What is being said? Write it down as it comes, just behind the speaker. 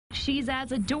She's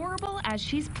as adorable as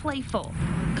she's playful.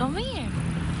 Come here.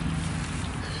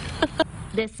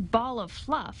 This ball of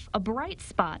fluff, a bright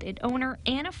spot in owner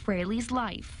Anna Fraley's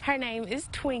life. Her name is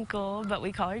Twinkle, but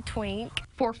we call her Twink.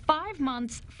 For 5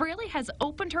 months, Fraley has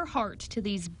opened her heart to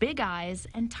these big eyes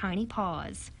and tiny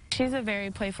paws. She's a very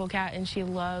playful cat, and she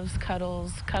loves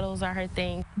cuddles. Cuddles are her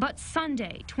thing. But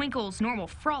Sunday, Twinkle's normal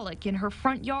frolic in her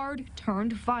front yard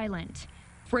turned violent.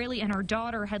 Fraley and her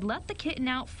daughter had let the kitten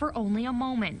out for only a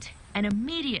moment and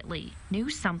immediately knew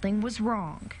something was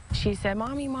wrong. She said,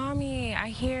 "Mommy, Mommy, I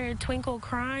hear Twinkle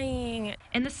crying."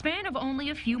 In the span of only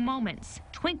a few moments,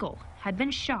 Twinkle had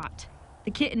been shot.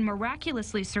 The kitten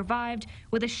miraculously survived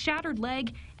with a shattered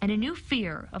leg and a new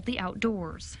fear of the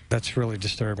outdoors. That's really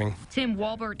disturbing. Tim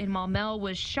Walbert in Maumelle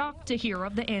was shocked to hear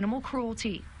of the animal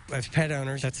cruelty. As pet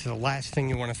owners, that's the last thing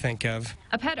you want to think of.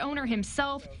 A pet owner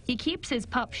himself, he keeps his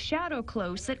pup shadow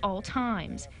close at all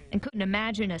times and couldn't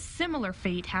imagine a similar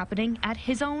fate happening at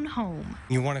his own home.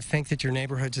 You want to think that your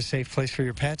neighborhood's a safe place for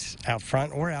your pets, out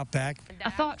front or out back.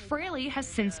 A thought Fraley has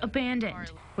since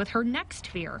abandoned, with her next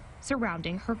fear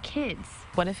surrounding her kids.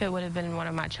 What if it would have been one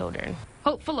of my children?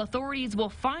 Hopeful authorities will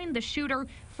find the shooter.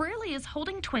 Fraley is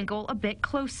holding Twinkle a bit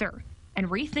closer and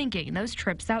rethinking those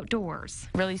trips outdoors.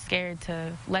 Really scared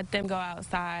to let them go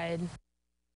outside.